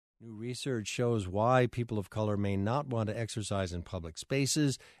New research shows why people of color may not want to exercise in public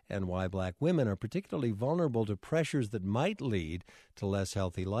spaces and why black women are particularly vulnerable to pressures that might lead to less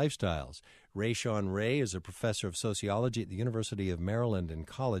healthy lifestyles. Rayshawn Ray is a professor of sociology at the University of Maryland in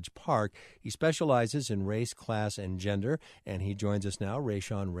College Park. He specializes in race, class, and gender, and he joins us now.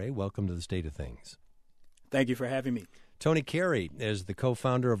 Rayshawn Ray, welcome to the State of Things. Thank you for having me. Toni Carey is the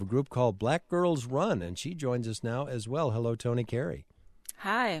co-founder of a group called Black Girls Run, and she joins us now as well. Hello, Toni Carey.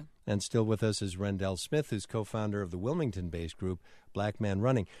 Hi. And still with us is Rendell Smith, who's co-founder of the Wilmington-based group Black Man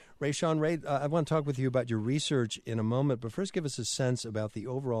Running. Rayshawn Ray, I want to talk with you about your research in a moment, but first give us a sense about the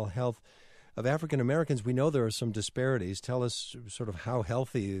overall health of African Americans. We know there are some disparities. Tell us sort of how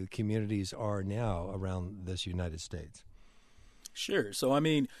healthy communities are now around this United States. Sure. So,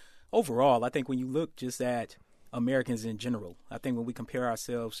 overall, I think when you look just at Americans in general, I think when we compare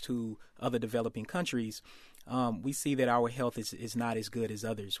ourselves to other developing countries, we see that our health is not as good as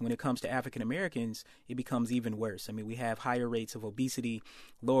others. When it comes to African Americans, it becomes even worse. We have higher rates of obesity,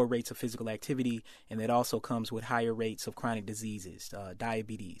 lower rates of physical activity, and that also comes with higher rates of chronic diseases,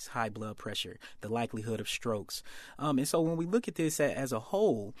 diabetes, high blood pressure, the likelihood of strokes. And so when we look at this as a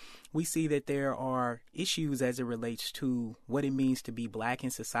whole, we see that there are issues as it relates to what it means to be black in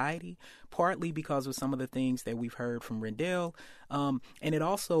society, partly because of some of the things that we've heard from Rendell, and it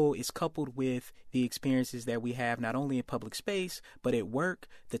also is coupled with the experiences that we have not only in public space, but at work,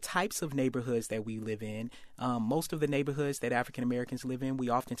 the types of neighborhoods that we live in. Most of the neighborhoods that African Americans live in, we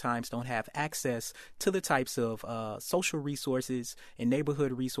oftentimes don't have access to the types of social resources and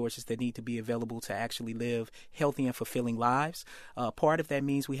neighborhood resources that need to be available to actually live healthy and fulfilling lives. Part of that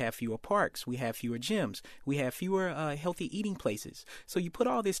means we have fewer parks, we have fewer gyms, we have fewer healthy eating places. So you put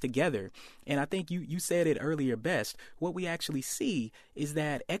all this together, and I think you said it earlier best, what we actually see is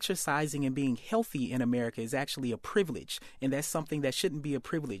that exercising and being healthy in America is actually a privilege, and that's something that shouldn't be a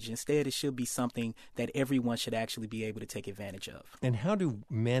privilege. Instead, it should be something that everyone should actually be able to take advantage of. And how do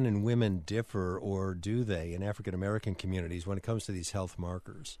men and women differ, or do they, in African American communities when it comes to these health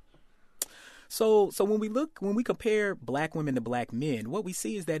markers? So when we compare black women to black men, what we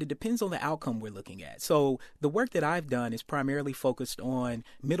see is that it depends on the outcome we're looking at. So the work that I've done is primarily focused on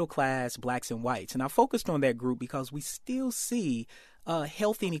middle class blacks and whites. And I focused on that group because we still see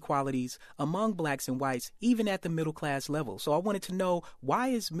health inequalities among blacks and whites, even at the middle class level. So I wanted to know why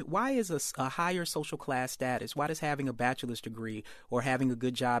is a higher social class status, why does having a bachelor's degree or having a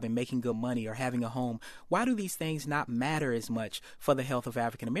good job and making good money or having a home, why do these things not matter as much for the health of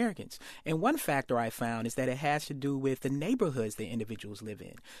African Americans? And one factor I found is that it has to do with the neighborhoods that individuals live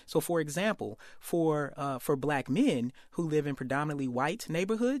in. So for example, for black men who live in predominantly white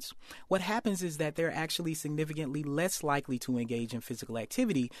neighborhoods, what happens is that they're actually significantly less likely to engage in physical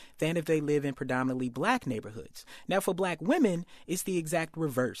activity than if they live in predominantly black neighborhoods. Now, for black women, it's the exact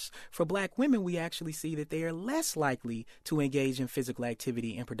reverse. For black women, we actually see that they are less likely to engage in physical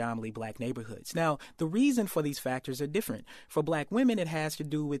activity in predominantly black neighborhoods. Now, the reason for these factors are different. For black women, it has to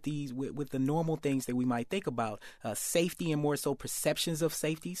do with with the normal things that we might think about, safety and more so perceptions of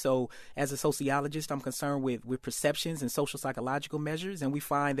safety. So as a sociologist, I'm concerned with perceptions and social psychological measures, and we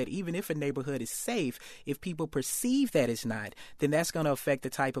find that even if a neighborhood is safe, if people perceive that it's not, then that's going to affect the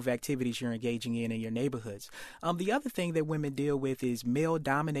type of activities you're engaging in your neighborhoods. The other thing that women deal with is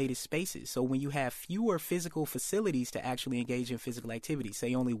male-dominated spaces. So when you have fewer physical facilities to actually engage in physical activity,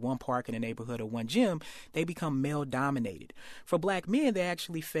 say only one park in a neighborhood or one gym, they become male-dominated. For black men, they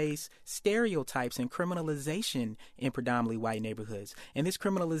actually face stereotypes and criminalization in predominantly white neighborhoods. And this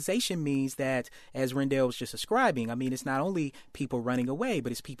criminalization means that, as Rendell was just describing, it's not only people running away,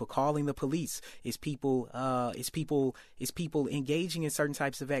 but it's people calling the police, it's people engaging in certain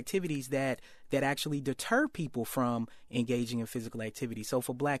types of activities that actually deter people from engaging in physical activity. So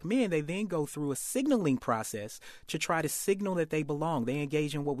for black men, they then go through a signaling process to try to signal that they belong. They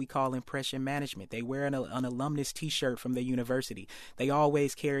engage in what we call impression management. They wear an alumnus T-shirt from their university. They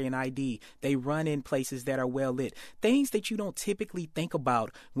always carry an ID. They run in places that are well lit. Things that you don't typically think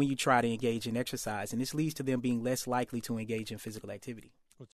about when you try to engage in exercise. And this leads to them being less likely to engage in physical activity.